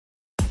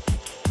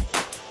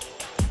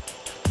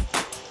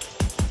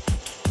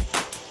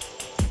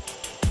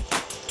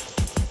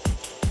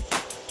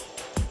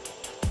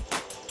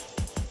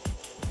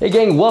Hey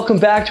gang, welcome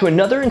back to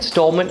another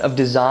installment of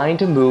Design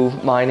to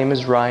Move. My name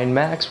is Ryan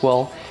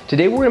Maxwell.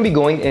 Today we're going to be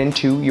going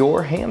into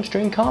your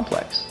hamstring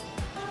complex.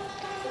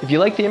 If you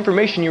like the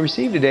information you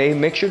received today,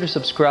 make sure to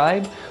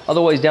subscribe.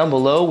 Otherwise, down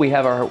below we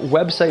have our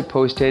website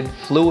posted,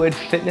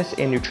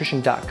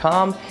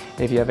 fluidfitnessandnutrition.com.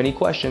 And if you have any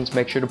questions,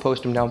 make sure to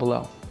post them down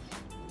below.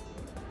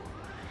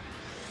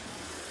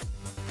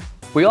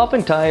 We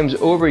oftentimes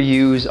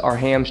overuse our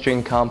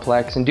hamstring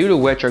complex, and due to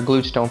which our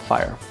glutes don't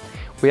fire.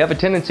 We have a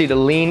tendency to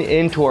lean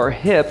into our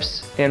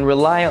hips and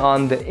rely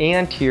on the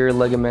anterior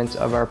ligaments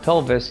of our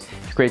pelvis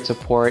to create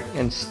support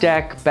and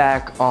stack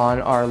back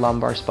on our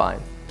lumbar spine.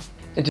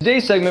 In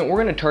today's segment,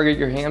 we're going to target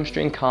your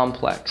hamstring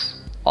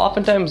complex.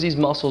 Oftentimes these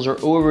muscles are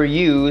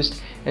overused,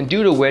 and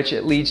due to which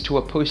it leads to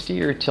a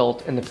posterior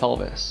tilt in the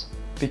pelvis.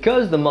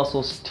 Because the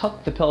muscles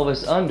tuck the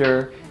pelvis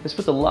under, this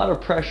puts a lot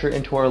of pressure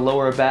into our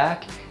lower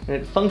back, and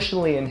it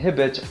functionally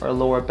inhibits our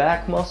lower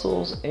back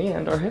muscles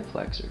and our hip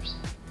flexors.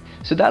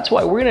 So that's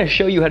why we're going to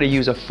show you how to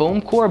use a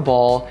foam core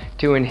ball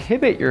to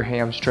inhibit your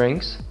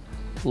hamstrings,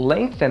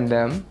 lengthen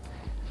them,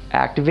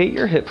 activate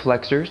your hip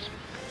flexors,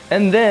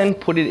 and then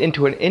put it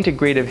into an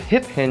integrative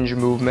hip hinge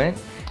movement,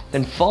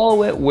 then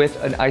follow it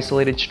with an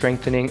isolated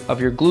strengthening of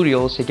your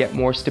gluteals to get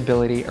more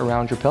stability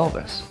around your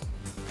pelvis.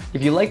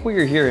 If you like what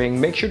you're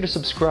hearing, make sure to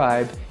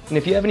subscribe, and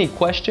if you have any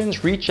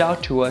questions, reach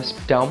out to us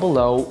down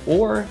below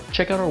or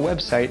check out our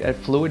website at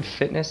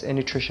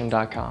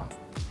fluidfitnessandnutrition.com.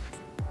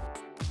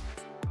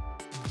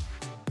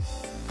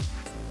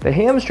 The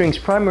hamstring's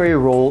primary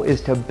role is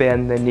to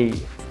bend the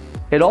knee.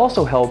 It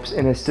also helps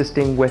in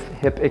assisting with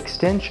hip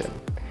extension.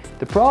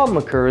 The problem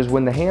occurs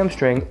when the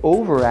hamstring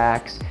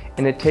overacts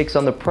and it takes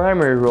on the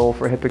primary role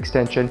for hip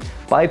extension,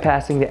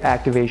 bypassing the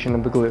activation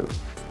of the glute.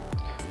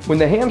 When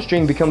the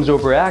hamstring becomes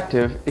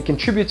overactive, it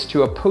contributes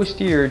to a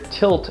posterior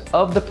tilt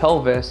of the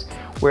pelvis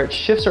where it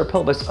shifts our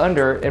pelvis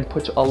under and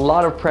puts a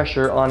lot of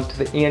pressure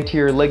onto the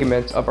anterior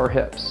ligaments of our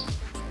hips.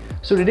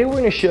 So today we're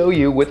going to show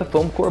you with a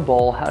foam core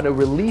ball how to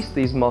release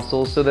these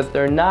muscles so that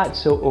they're not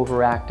so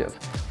overactive.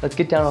 Let's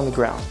get down on the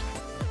ground.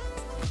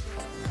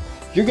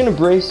 You're going to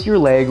brace your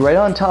leg right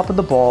on top of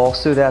the ball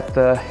so that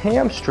the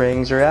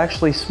hamstrings are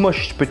actually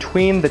smushed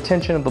between the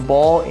tension of the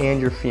ball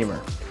and your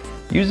femur.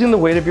 Using the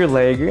weight of your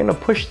leg, you're going to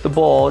push the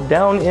ball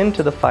down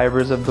into the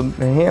fibers of the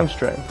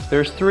hamstring.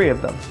 There's 3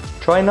 of them.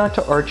 Try not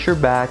to arch your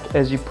back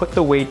as you put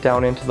the weight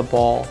down into the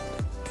ball.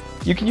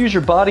 You can use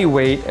your body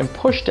weight and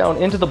push down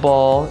into the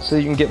ball so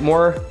you can get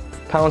more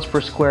pounds per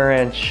square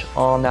inch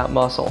on that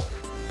muscle.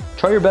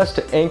 Try your best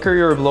to anchor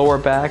your lower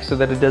back so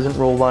that it doesn't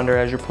roll under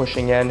as you're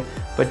pushing in,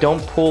 but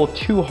don't pull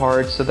too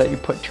hard so that you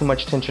put too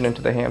much tension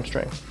into the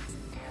hamstring.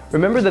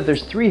 Remember that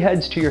there's 3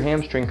 heads to your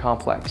hamstring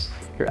complex,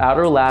 your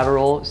outer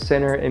lateral,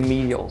 center, and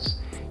medials.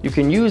 You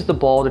can use the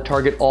ball to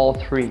target all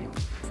 3.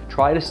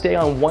 Try to stay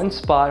on one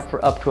spot for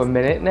up to 1.5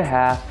 minutes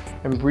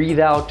and breathe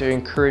out to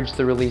encourage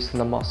the release in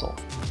the muscle.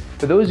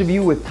 For those of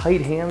you with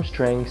tight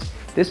hamstrings,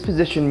 this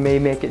position may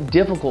make it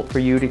difficult for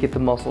you to get the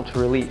muscle to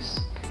release.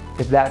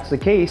 If that's the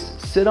case,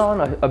 sit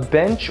on a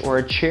bench or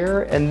a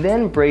chair and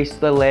then brace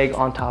the leg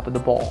on top of the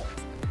ball.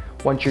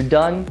 Once you're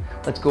done,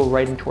 let's go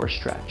right into our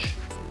stretch.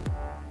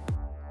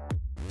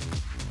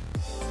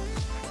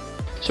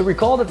 So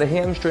recall that the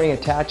hamstring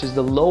attaches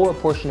the lower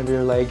portion of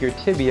your leg, your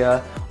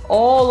tibia,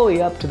 all the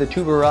way up to the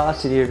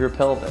tuberosity of your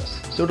pelvis.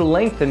 So to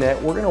lengthen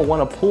it, we're going to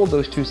want to pull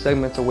those 2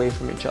 segments away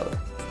from each other.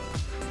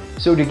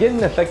 So to get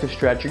an effective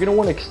stretch, you're going to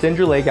want to extend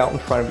your leg out in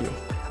front of you.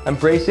 I'm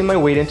bracing my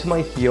weight into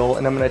my heel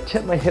and I'm going to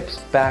tip my hips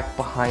back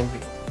behind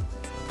me.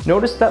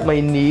 Notice that my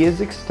knee is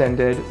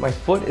extended, my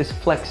foot is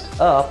flexed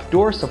up,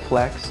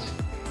 dorsiflexed,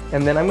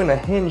 and then I'm going to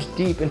hinge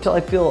deep until I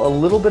feel a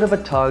little bit of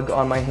a tug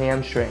on my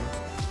hamstring.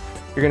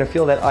 You're going to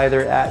feel that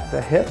either at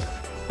the hip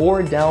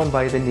or down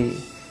by the knee.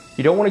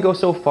 You don't want to go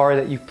so far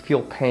that you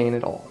feel pain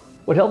at all.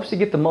 What helps to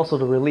get the muscle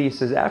to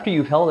release is after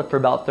you've held it for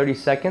about 30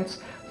 seconds,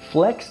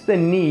 flex the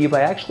knee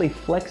by actually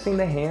flexing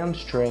the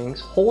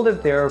hamstrings, hold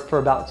it there for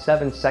about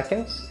 7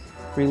 seconds,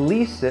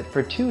 release it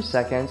for 2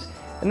 seconds,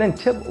 and then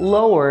tip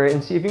lower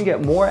and see if you can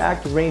get more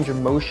active range of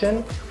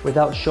motion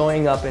without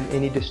showing up in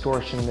any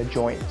distortion in the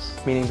joints,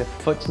 meaning the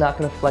foot's not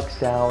going to flex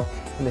down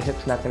and the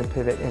hip's not going to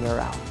pivot in or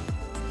out.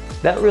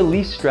 That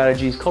release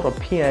strategy is called a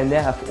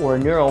PNF, or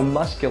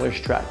Neuromuscular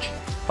Stretch.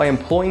 By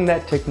employing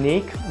that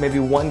technique, maybe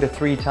 1 to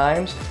 3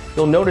 times,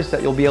 you'll notice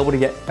that you'll be able to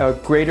get a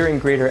greater and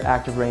greater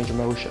active range of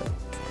motion.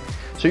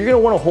 So you're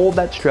going to want to hold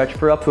that stretch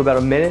for up to about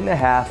 1.5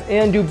 minutes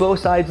and do both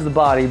sides of the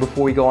body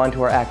before we go on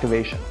to our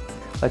activation.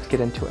 Let's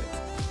get into it.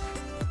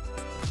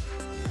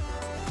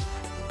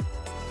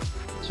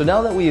 So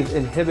now that we've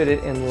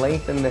inhibited and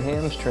lengthened the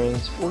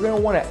hamstrings, we're going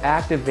to want to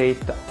activate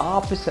the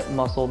opposite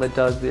muscle that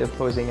does the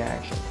opposing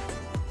action.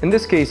 In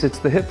this case, it's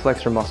the hip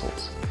flexor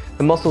muscles,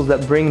 the muscles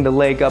that bring the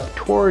leg up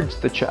towards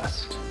the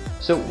chest.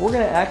 So we're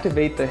going to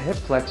activate the hip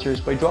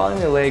flexors by drawing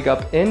the leg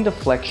up into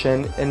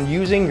flexion and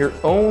using your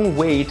own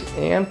weight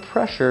and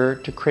pressure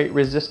to create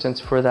resistance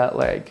for that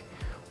leg.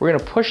 We're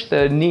going to push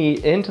the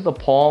knee into the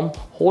palm,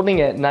 holding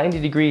it at 90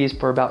 degrees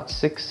for about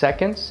 6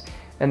 seconds,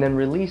 and then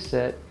release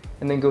it,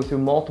 and then go through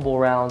multiple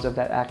rounds of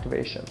that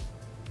activation.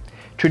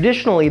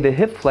 Traditionally, the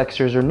hip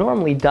flexors are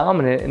normally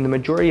dominant in the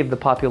majority of the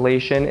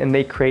population, and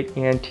they create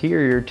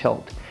anterior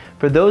tilt.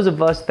 For those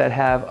of us that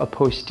have a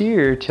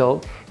posterior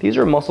tilt, these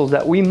are muscles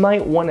that we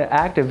might want to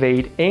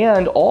activate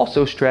and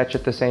also stretch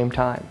at the same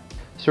time.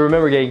 So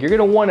remember, gang, you're going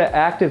to want to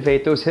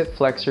activate those hip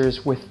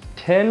flexors with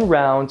 10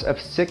 rounds of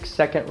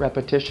 6-second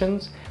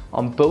repetitions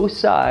on both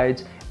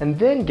sides, and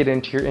then get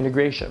into your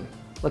integration.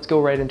 Let's go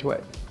right into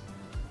it.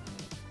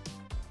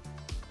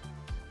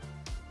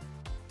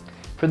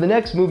 For the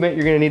next movement,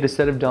 you're going to need a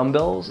set of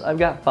dumbbells. I've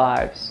got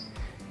 5s.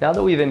 Now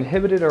that we've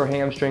inhibited our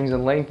hamstrings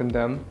and lengthened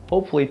them,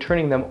 hopefully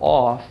turning them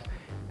off,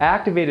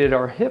 activated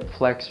our hip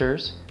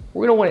flexors,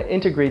 we're going to want to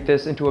integrate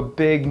this into a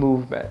big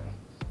movement.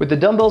 With the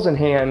dumbbells in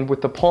hand,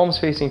 with the palms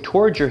facing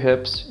towards your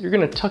hips, you're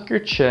going to tuck your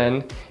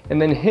chin and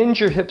then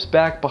hinge your hips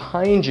back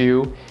behind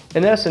you,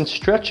 in essence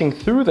stretching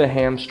through the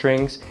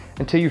hamstrings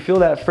until you feel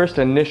that first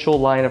initial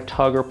line of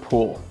tug or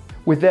pull.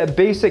 With that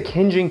basic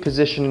hinging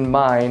position in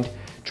mind,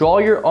 draw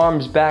your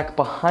arms back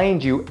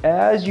behind you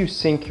as you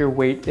sink your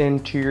weight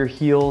into your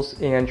heels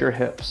and your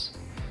hips.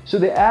 So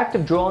the act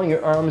of drawing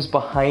your arms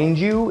behind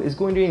you is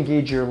going to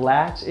engage your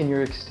lats and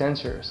your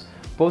extensors,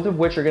 both of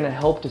which are going to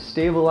help to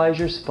stabilize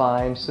your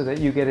spine so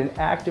that you get an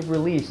active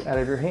release out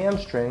of your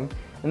hamstring,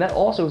 and that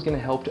also is going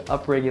to help to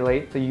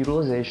upregulate the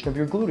utilization of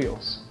your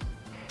gluteals.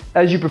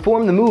 As you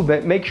perform the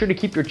movement, make sure to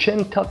keep your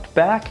chin tucked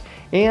back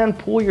and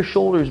pull your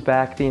shoulders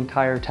back the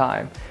entire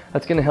time.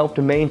 That's going to help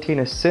to maintain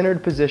a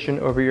centered position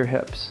over your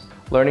hips.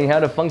 Learning how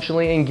to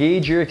functionally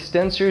engage your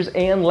extensors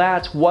and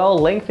lats while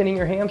lengthening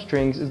your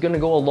hamstrings is going to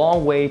go a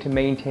long way to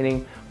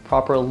maintaining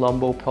proper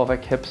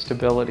lumbopelvic hip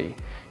stability.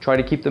 Try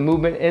to keep the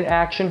movement in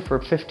action for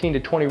 15 to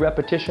 20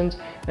 repetitions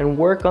and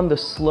work on the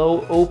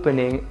slow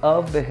opening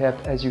of the hip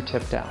as you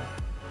tip down.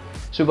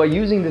 So by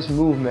using this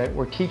movement,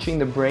 we're teaching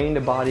the brain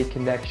to body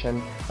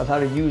connection of how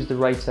to use the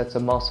right sets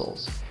of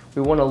muscles.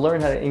 We want to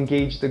learn how to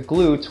engage the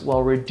glutes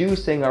while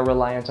reducing our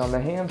reliance on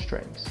the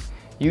hamstrings.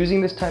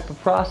 Using this type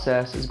of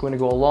process is going to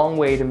go a long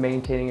way to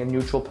maintaining a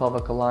neutral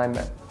pelvic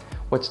alignment.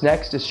 What's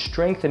next is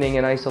strengthening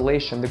in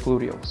isolation the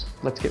gluteals.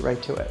 Let's get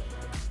right to it.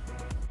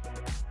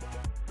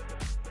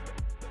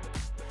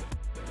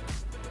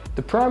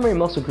 The primary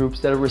muscle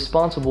groups that are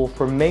responsible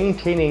for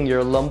maintaining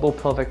your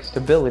lumbopelvic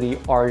stability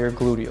are your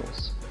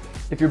gluteals.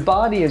 If your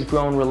body has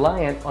grown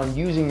reliant on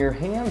using your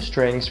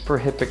hamstrings for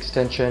hip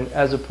extension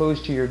as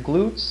opposed to your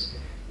glutes,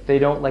 they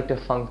don't like to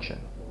function.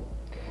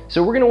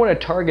 So we're going to want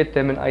to target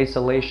them in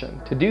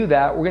isolation. To do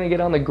that, we're going to get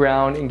on the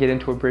ground and get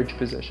into a bridge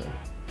position.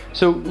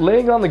 So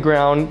laying on the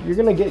ground, you're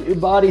going to get your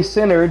body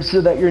centered so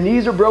that your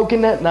knees are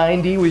broken at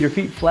 90 with your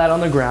feet flat on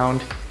the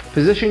ground.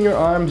 Position your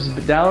arms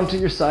down to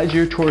your sides of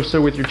your torso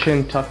with your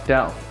chin tucked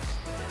down.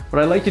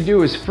 What I like to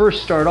do is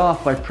first start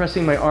off by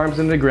pressing my arms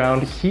into the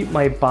ground to keep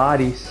my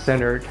body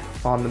centered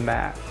on the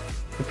mat.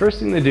 The first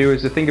thing to do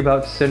is to think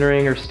about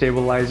centering or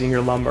stabilizing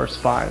your lumbar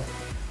spine.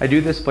 I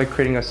do this by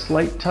creating a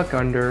slight tuck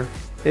under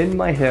in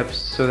my hips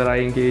so that I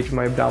engage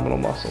my abdominal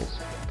muscles.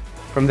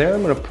 From there,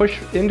 I'm going to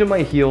push into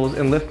my heels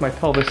and lift my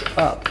pelvis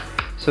up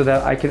so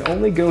that I can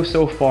only go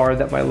so far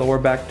that my lower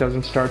back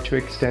doesn't start to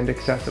extend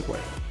excessively.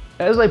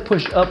 As I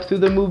push up through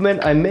the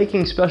movement, I'm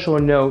making special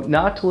note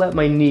not to let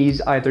my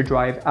knees either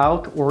drive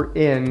out or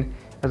in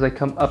as I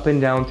come up and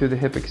down through the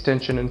hip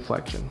extension and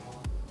flexion.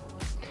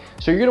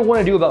 So you're going to want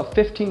to do about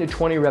 15 to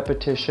 20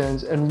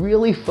 repetitions and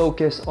really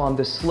focus on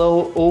the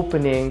slow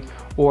opening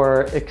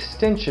or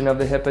extension of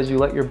the hip as you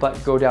let your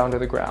butt go down to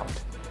the ground.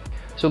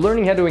 So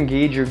learning how to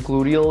engage your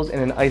gluteals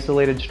in an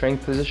isolated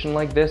strength position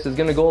like this is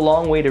going to go a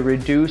long way to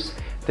reduce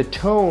the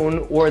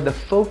tone or the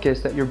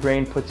focus that your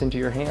brain puts into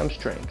your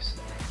hamstrings.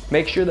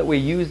 Make sure that we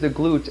use the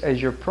glutes as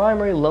your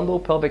primary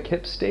lumbopelvic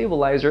hip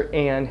stabilizer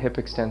and hip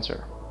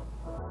extensor.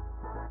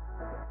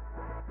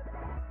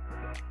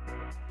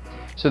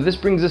 So this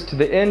brings us to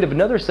the end of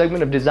another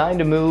segment of Design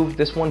to Move,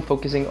 this one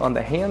focusing on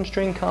the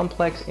hamstring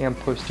complex and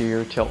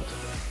posterior tilt.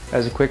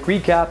 As a quick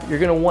recap, you're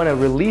going to want to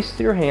release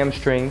your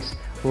hamstrings,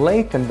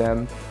 lengthen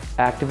them,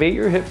 activate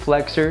your hip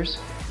flexors,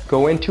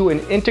 go into an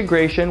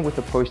integration with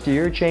the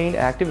posterior chain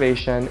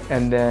activation,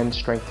 and then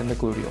strengthen the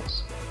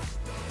gluteals.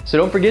 So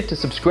don't forget to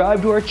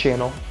subscribe to our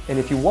channel, and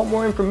if you want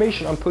more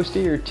information on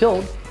posterior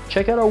tilt,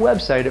 check out our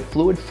website at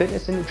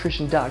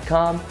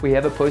fluidfitnessandnutrition.com. We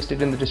have it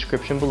posted in the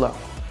description below.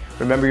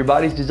 Remember, your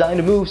body's designed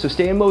to move, so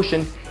stay in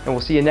motion, and we'll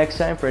see you next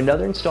time for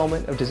another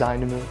installment of Design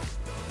to Move.